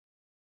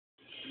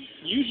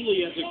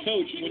usually as a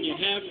coach, when you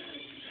have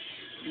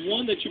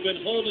one that you've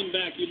been holding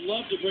back, you'd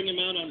love to bring him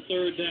out on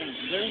third down.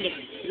 They're in the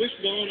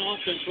wishbone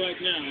offense right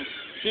now.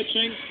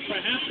 Pitching,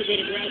 perhaps a bit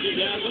of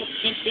razzle-dazzle.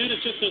 Instead,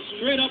 it's just a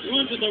straight-up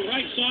run to the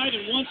right side,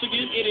 and once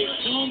again, it is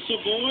Sean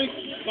Savoy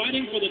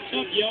fighting for the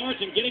tough yards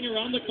and getting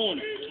around the corner.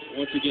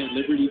 Once again,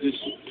 Liberty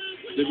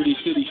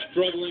City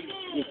struggling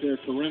with their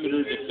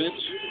perimeter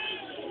defense.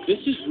 This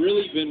has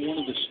really been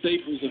one of the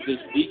staples of this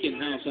Beacon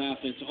House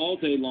offense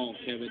all day long,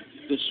 Kevin.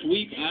 The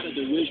sweep out of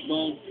the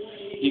wishbone.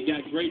 You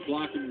got great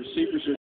blocking receivers.